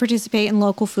wanted to participate in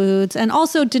local foods and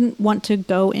also didn't want to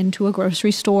go into a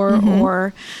grocery store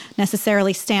or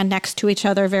necessarily stand next to each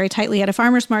other very tightly at a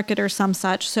farmer's market or some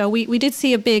such. So we did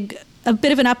see a bit of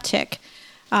an uptick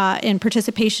in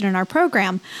participation in our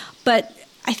program. But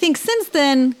I think since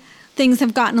then, things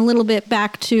have gotten a little bit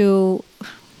back to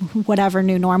whatever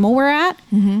new normal we're at.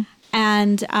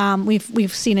 And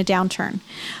we've seen a downturn.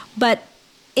 But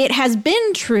it has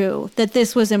been true that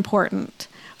this was important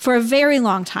for a very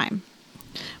long time.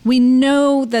 We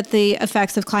know that the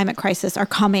effects of climate crisis are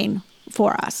coming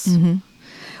for us.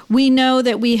 We know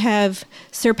that we have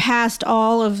surpassed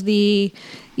all of the,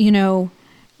 the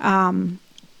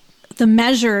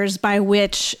measures by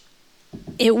which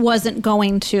it wasn't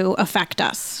going to affect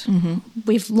us.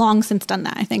 We've long since done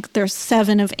that. I think there's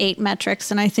 7 of 8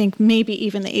 metrics, and I think maybe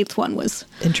even the 8th one was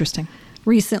interesting,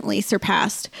 recently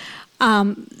surpassed.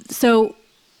 So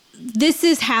this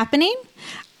is happening.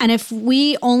 And if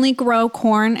we only grow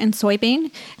corn and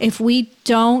soybean, if we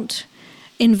don't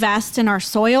invest in our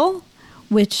soil,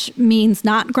 which means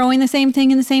not growing the same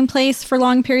thing in the same place for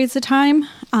long periods of time,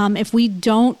 if we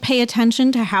don't pay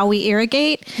attention to how we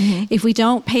irrigate, if we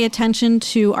don't pay attention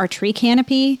to our tree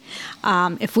canopy,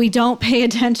 if we don't pay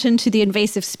attention to the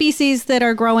invasive species that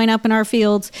are growing up in our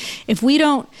fields, if we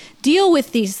don't deal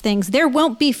with these things, there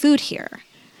won't be food here.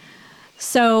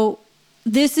 So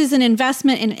this is an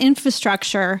investment in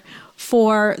infrastructure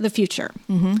for the future,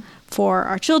 for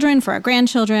our children, for our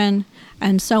grandchildren,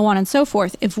 and so on and so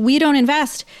forth. If we don't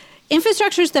invest,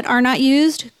 infrastructures that are not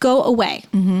used go away.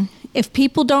 If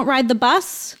people don't ride the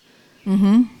bus,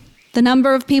 the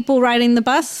number of people riding the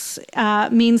bus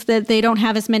means that they don't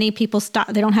have as many people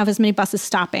they don't have as many buses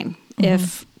stopping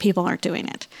if people aren't doing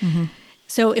it.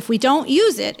 So if we don't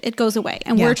use it, it goes away.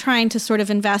 And we're trying to sort of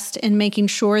invest in making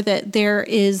sure that there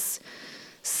is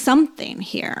something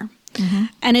here.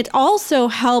 And it also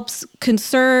helps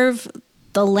conserve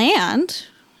the land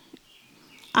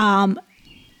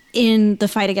in the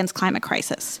fight against climate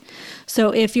crisis.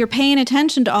 So if you're paying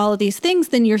attention to all of these things,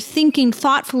 then you're thinking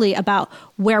thoughtfully about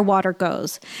where water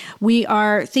goes. We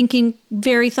are thinking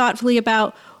very thoughtfully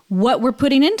about what we're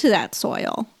putting into that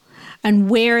soil and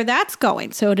where that's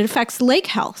going. So it affects lake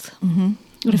health.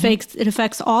 It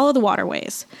affects all of the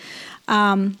waterways.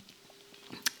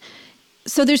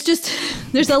 So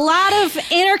there's a lot of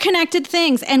interconnected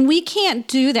things, and we can't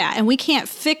do that, and we can't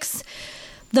fix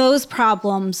those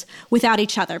problems without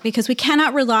each other, because we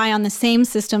cannot rely on the same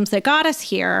systems that got us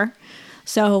here.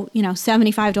 So,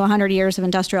 75 to 100 years of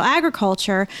industrial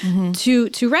agriculture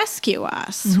to rescue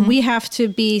us. We have to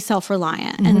be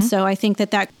self-reliant. And so I think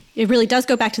that it really does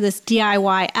go back to this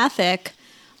DIY ethic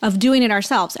of doing it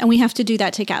ourselves. And we have to do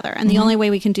that together. And the only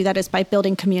way we can do that is by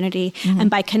building community and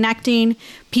by connecting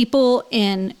people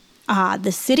in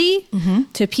the city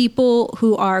to people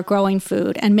who are growing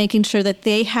food and making sure that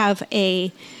they have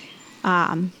a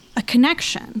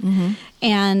connection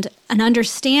and an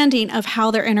understanding of how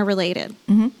they're interrelated.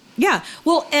 Yeah.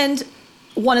 Well, and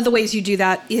one of the ways you do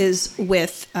that is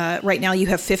with, right now you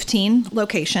have 15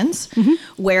 locations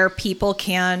where people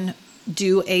can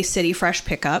do a City Fresh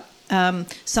pickup.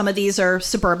 Some of these are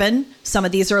suburban. Some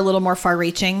of these are a little more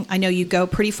far-reaching. I know you go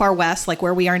pretty far west, like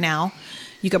where we are now.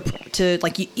 You go to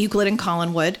like Euclid and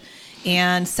Collinwood.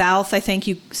 And south, I think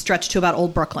you stretch to about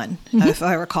Old Brooklyn, if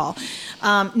I recall.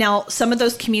 Now, some of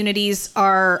those communities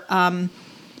are,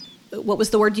 what was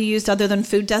the word you used other than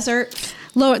food desert?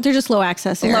 They're just low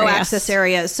access areas. Low access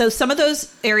areas. So some of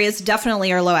those areas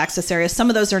definitely are low access areas. Some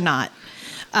of those are not.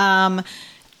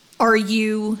 Are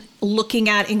you looking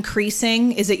at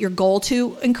increasing? Is it your goal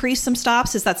to increase some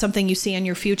stops? Is that something you see in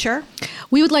your future?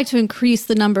 We would like to increase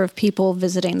the number of people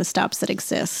visiting the stops that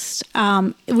exist.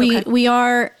 We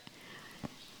are,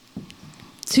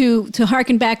 to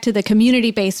harken back to the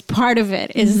community-based part of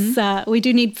it, is we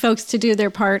do need folks to do their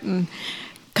part and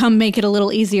come make it a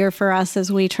little easier for us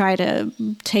as we try to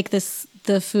take the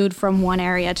food from one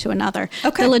area to another.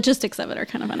 Okay. The logistics of it are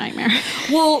kind of a nightmare.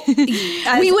 Well,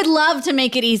 we would love to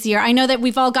make it easier. I know that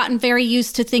we've all gotten very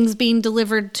used to things being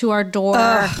delivered to our door.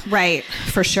 Right,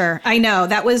 for sure. I know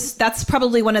that's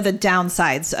probably one of the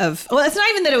downsides of, well, it's not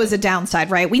even that it was a downside,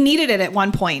 right? We needed it at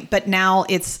one point, but now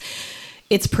it's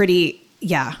pretty,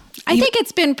 yeah. I think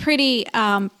it's been pretty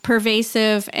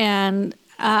pervasive and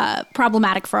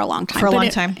problematic for a long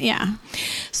time. Yeah.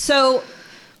 So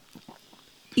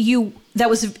you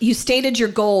stated your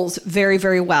goals very,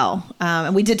 very well.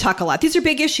 And we did talk a lot. These are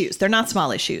big issues. They're not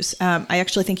small issues. I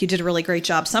actually think you did a really great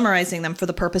job summarizing them for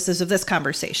the purposes of this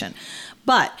conversation.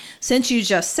 But since you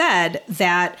just said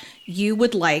that you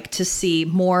would like to see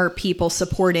more people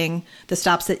supporting the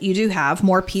stops that you do have,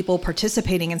 more people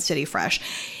participating in City Fresh,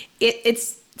 it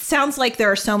sounds like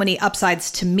there are so many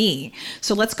upsides to me.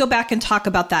 So let's go back and talk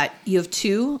about that. You have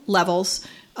two levels,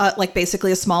 like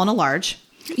basically a small and a large.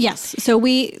 Yes. So let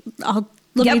me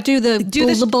do the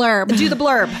blurb. Do the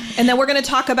blurb. And then we're going to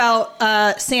talk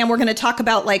about, Sam, we're going to talk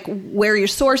about like where you're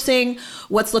sourcing,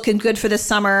 what's looking good for this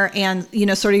summer, and,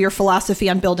 sort of your philosophy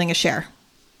on building a share.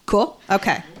 Cool?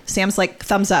 Okay. Sam's like,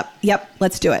 thumbs up. Yep.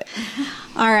 Let's do it.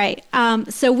 All right.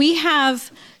 So we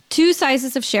have two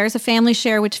sizes of shares: a family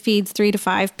share, which feeds 3 to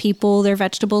 5 people their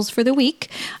vegetables for the week,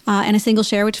 and a single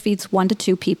share, which feeds 1 to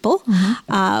 2 people.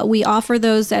 We offer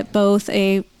those at both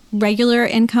a regular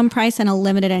income price and a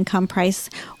limited income price.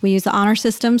 We use the honor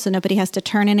system, so nobody has to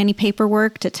turn in any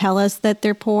paperwork to tell us that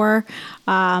they're poor.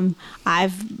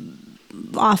 I've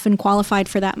often qualified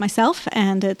for that myself,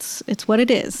 and it's what it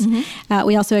is.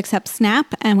 We also accept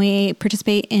SNAP, and we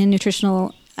participate in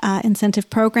nutritional incentive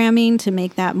programming to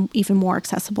make that even more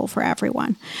accessible for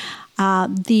everyone.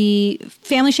 The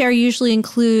family share usually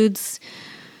includes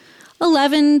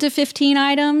 11 to 15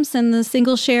 items, and the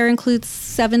single share includes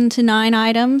 7 to 9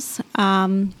 items.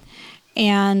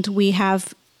 And we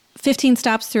have 15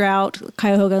 stops throughout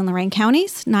Cuyahoga and Lorain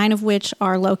counties, 9 of which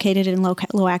are located in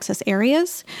low access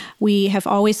areas. We have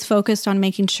always focused on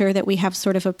making sure that we have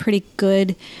sort of a pretty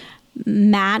good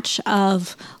match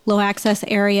of low access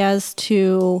areas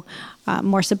to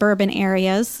more suburban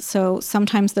areas. So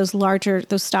sometimes those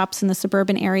stops in the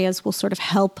suburban areas will sort of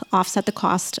help offset the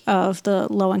cost of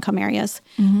the low income areas.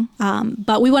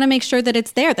 But we want to make sure that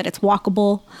it's there, that it's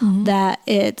walkable, that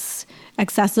it's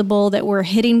accessible, that we're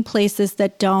hitting places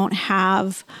that don't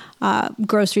have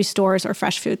grocery stores or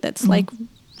fresh food that's like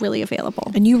really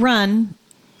available. And you run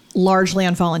largely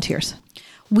on volunteers.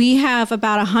 We have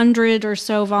about 100 or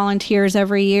so volunteers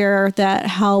every year that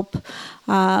help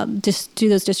just do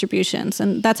those distributions.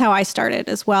 And that's how I started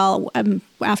as well.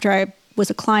 After I was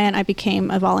a client, I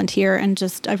became a volunteer, and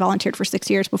I volunteered for 6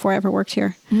 years before I ever worked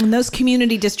here. And those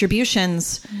community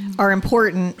distributions are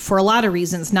important for a lot of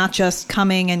reasons, not just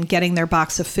coming and getting their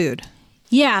box of food.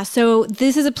 Yeah, so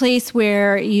this is a place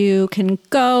where you can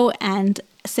go and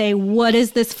say, what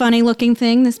is this funny looking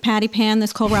thing, this patty pan,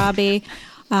 this kohlrabi?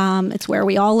 It's where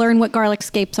we all learn what garlic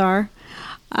scapes are.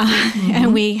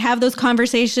 And we have those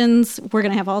conversations. We're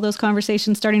going to have all those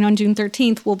conversations starting on June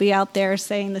 13th. We'll be out there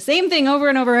saying the same thing over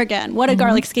and over again. What a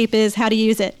garlic scape is, how to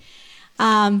use it.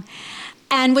 And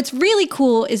what's really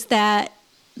cool is that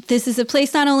this is a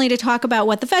place not only to talk about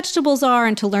what the vegetables are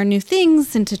and to learn new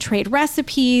things and to trade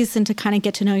recipes and to kind of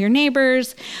get to know your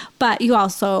neighbors, but you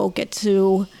also get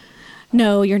to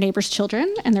know your neighbors'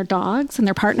 children and their dogs and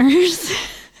their partners.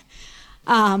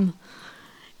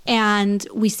 And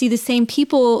we see the same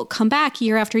people come back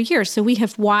year after year. So we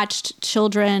have watched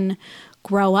children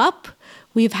grow up.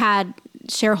 We've had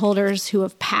shareholders who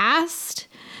have passed,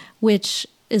 which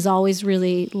is always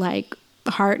really like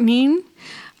heartening.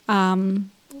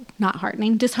 Not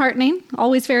heartening, disheartening.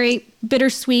 Always very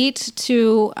bittersweet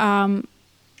to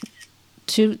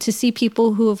see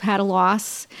people who have had a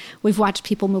loss. We've watched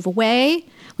people move away.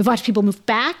 We've watched people move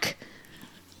back.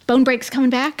 Bone Break's coming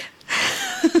back.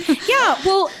 Yeah,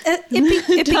 well,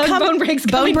 it becomes Bone Break's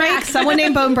Bone Break. Someone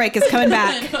named Bone Break is coming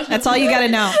back. That's all you got to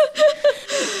know.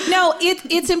 No,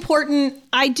 it's important.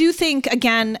 I do think,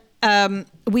 again,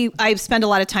 I've spent a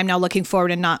lot of time now looking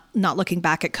forward and not looking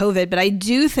back at COVID, but I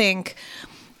do think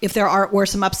if there were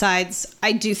some upsides,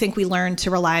 I do think we learned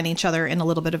to rely on each other in a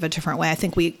little bit of a different way. I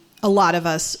think a lot of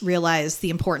us realize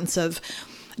the importance of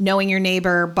knowing your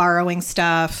neighbor, borrowing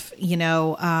stuff,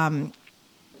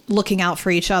 looking out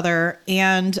for each other.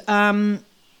 And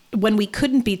when we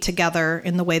couldn't be together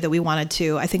in the way that we wanted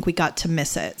to, I think we got to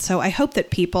miss it. So I hope that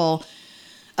people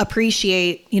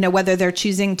appreciate, whether they're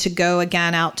choosing to go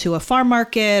again out to a farm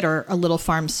market or a little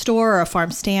farm store or a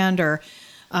farm stand or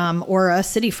a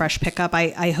City Fresh pickup.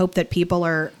 I hope that people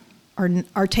are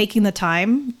taking the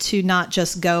time to not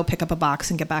just go pick up a box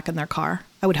and get back in their car.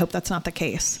 I would hope that's not the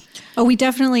case. Oh, we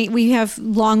have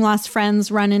long lost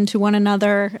friends run into one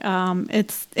another.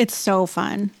 It's so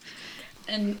fun.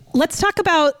 And let's talk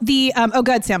about the, go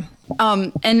ahead, Sam.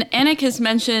 And Anik has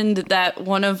mentioned that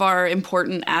one of our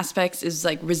important aspects is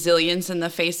like resilience in the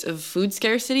face of food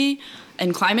scarcity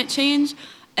and climate change.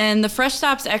 And the Fresh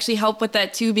Stops actually help with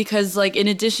that too, because like in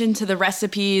addition to the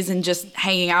recipes and just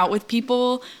hanging out with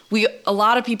people, a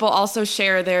lot of people also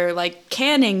share their like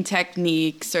canning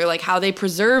techniques or like how they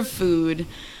preserve food.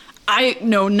 I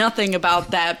know nothing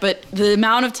about that, but the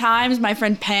amount of times my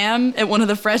friend Pam at one of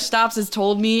the Fresh Stops has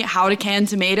told me how to can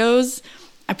tomatoes,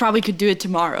 I probably could do it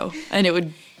tomorrow and it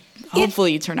would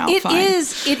hopefully turn out fine.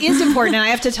 It is important. And I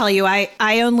have to tell you, I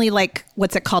only like,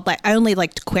 what's it called? I only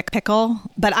liked Quick Pickle,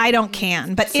 but I don't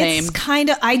can. But Same. It's kind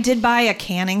of, I did buy a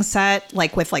canning set,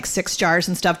 like with like 6 jars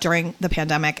and stuff during the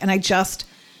pandemic. And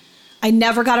I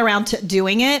never got around to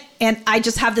doing it. And I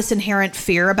just have this inherent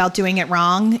fear about doing it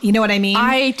wrong. You know what I mean?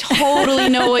 I totally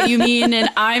know what you mean. And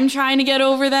I'm trying to get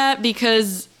over that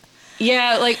because,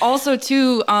 yeah, like also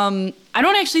too, I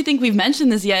don't actually think we've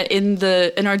mentioned this yet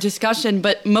in our discussion,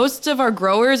 but most of our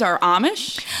growers are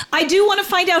Amish. I do want to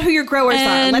find out who your growers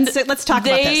are. Let's talk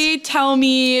about this. They tell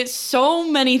me so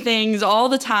many things all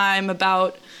the time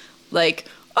about like,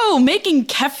 oh, making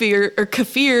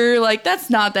kefir, like that's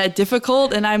not that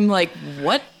difficult. And I'm like,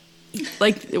 what?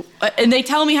 Like, and they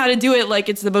tell me how to do it like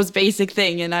it's the most basic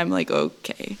thing, and I'm like,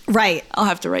 okay, right. I'll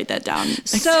have to write that down.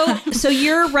 So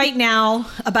you're right now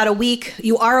about a week.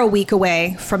 You are a week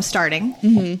away from starting.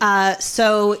 Mm-hmm.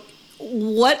 So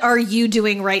what are you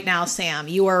doing right now, Sam?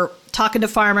 You are talking to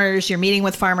farmers. You're meeting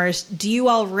with farmers. Do you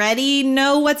already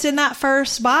know what's in that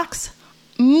first box?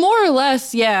 More or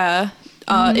less, yeah.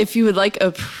 If you would like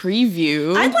a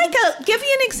preview. I'd like give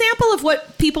you an example of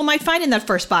what people might find in that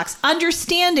first box.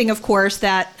 Understanding, of course,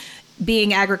 that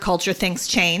being agriculture, things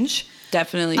change.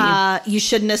 Definitely. You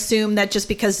shouldn't assume that just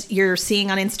because you're seeing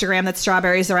on Instagram that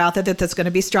strawberries are out there, that there's going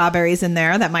to be strawberries in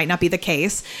there. That might not be the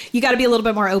case. You got to be a little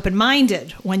bit more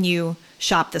open-minded when you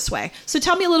shop this way. So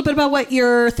tell me a little bit about what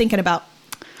you're thinking about.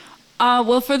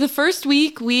 Well, for the first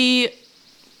week, we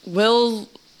will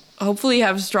hopefully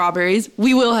have strawberries.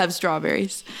 We will have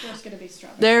strawberries. There's going to be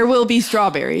strawberries. There will be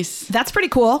strawberries. That's pretty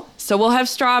cool. So we'll have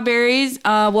strawberries.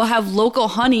 We'll have local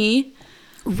honey.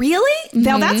 Really? Mm-hmm.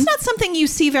 Now, that's not something you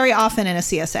see very often in a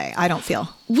CSA, I don't feel.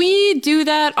 We do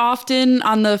that often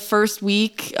on the first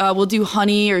week. We'll do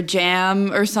honey or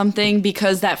jam or something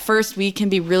because that first week can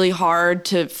be really hard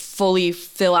to fully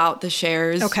fill out the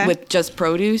shares with just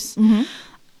produce. Mm-hmm.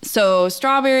 So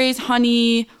strawberries,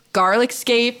 honey, garlic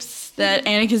scapes that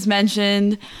Anik has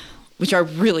mentioned. which are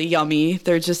really yummy.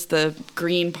 They're just the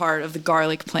green part of the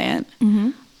garlic plant.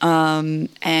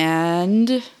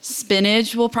 And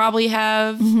spinach we'll probably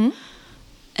have. And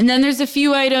then there's a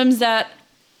few items that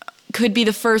could be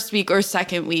the first week or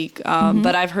second week.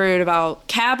 But I've heard about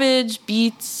cabbage,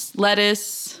 beets,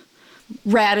 lettuce,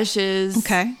 radishes.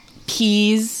 Okay.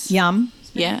 Peas. Yum.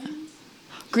 Yeah.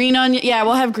 Green onion. Yeah,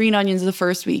 we'll have green onions the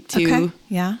first week too. Okay.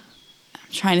 Yeah.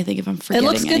 I'm trying to think if I'm forgetting It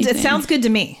looks good. anything. It sounds good to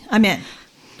me. I'm in.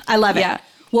 I love it. Yeah.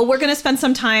 Well, we're going to spend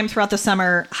some time throughout the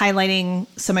summer highlighting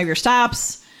some of your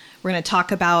stops. We're going to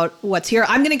talk about what's here.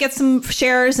 I'm going to get some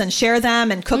shares and share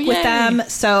them and cook with them.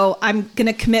 So I'm going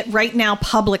to commit right now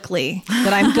publicly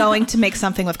that I'm going to make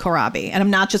something with kohlrabi, and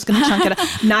I'm not just going to chunk it.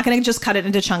 I'm not going to just cut it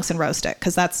into chunks and roast it,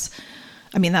 because that's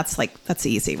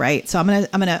easy, right? So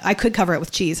I could cover it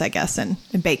with cheese, I guess, and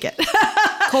bake it.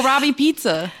 Kohlrabi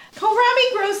pizza.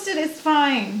 Kohlrabi roasted is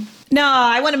fine. No,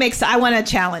 I want to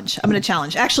challenge. I'm going to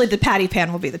challenge. Actually, the patty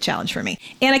pan will be the challenge for me.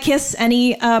 Anarchist,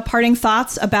 any parting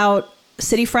thoughts about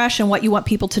City Fresh and what you want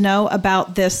people to know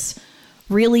about this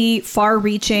really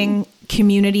far-reaching,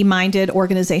 community-minded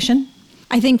organization?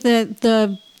 I think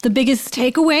the biggest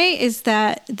takeaway is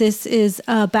that this is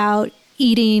about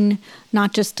eating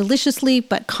not just deliciously,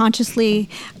 but consciously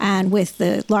and with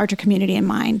the larger community in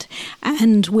mind.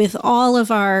 And with all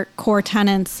of our core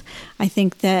tenets, I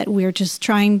think that we're just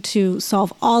trying to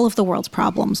solve all of the world's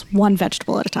problems, one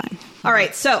vegetable at a time. All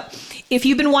right. So if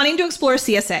you've been wanting to explore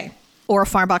CSA or a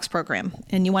Farm Box program,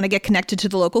 and you want to get connected to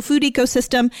the local food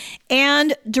ecosystem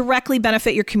and directly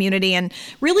benefit your community and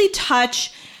really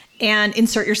touch and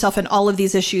insert yourself in all of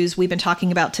these issues we've been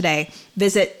talking about today,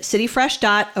 visit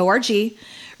cityfresh.org,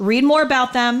 read more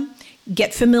about them,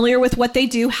 get familiar with what they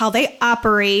do, how they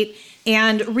operate,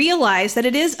 and realize that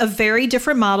it is a very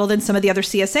different model than some of the other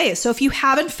CSAs. So if you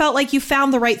haven't felt like you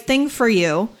found the right thing for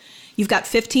you, you've got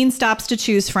 15 stops to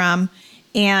choose from,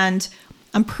 and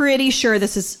I'm pretty sure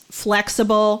this is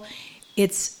flexible,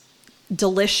 it's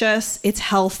delicious, it's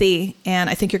healthy, and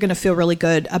I think you're going to feel really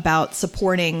good about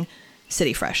supporting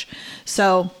City Fresh.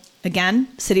 So again,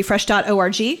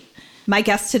 cityfresh.org. My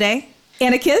guests today,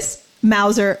 Anarchist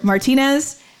Mauser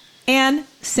Martinez and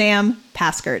Sam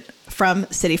Paskert from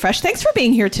City Fresh. Thanks for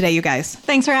being here today, you guys.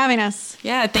 Thanks for having us.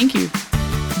 Yeah, thank you.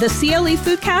 The CLE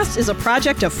Foodcast is a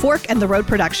project of Fork and the Road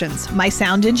Productions. My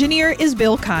sound engineer is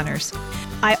Bill Connors.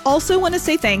 I also want to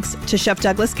say thanks to Chef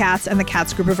Douglas Katz and the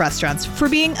Katz Group of Restaurants for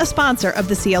being a sponsor of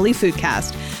the CLE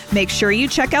Foodcast. Make sure you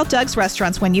check out Doug's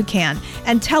restaurants when you can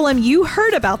and tell him you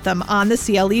heard about them on the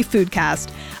CLE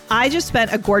Foodcast. I just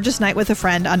spent a gorgeous night with a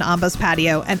friend on Amba's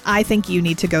patio, and I think you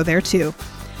need to go there too.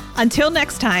 Until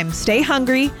next time, stay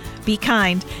hungry, be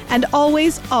kind, and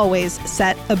always, always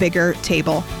set a bigger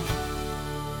table.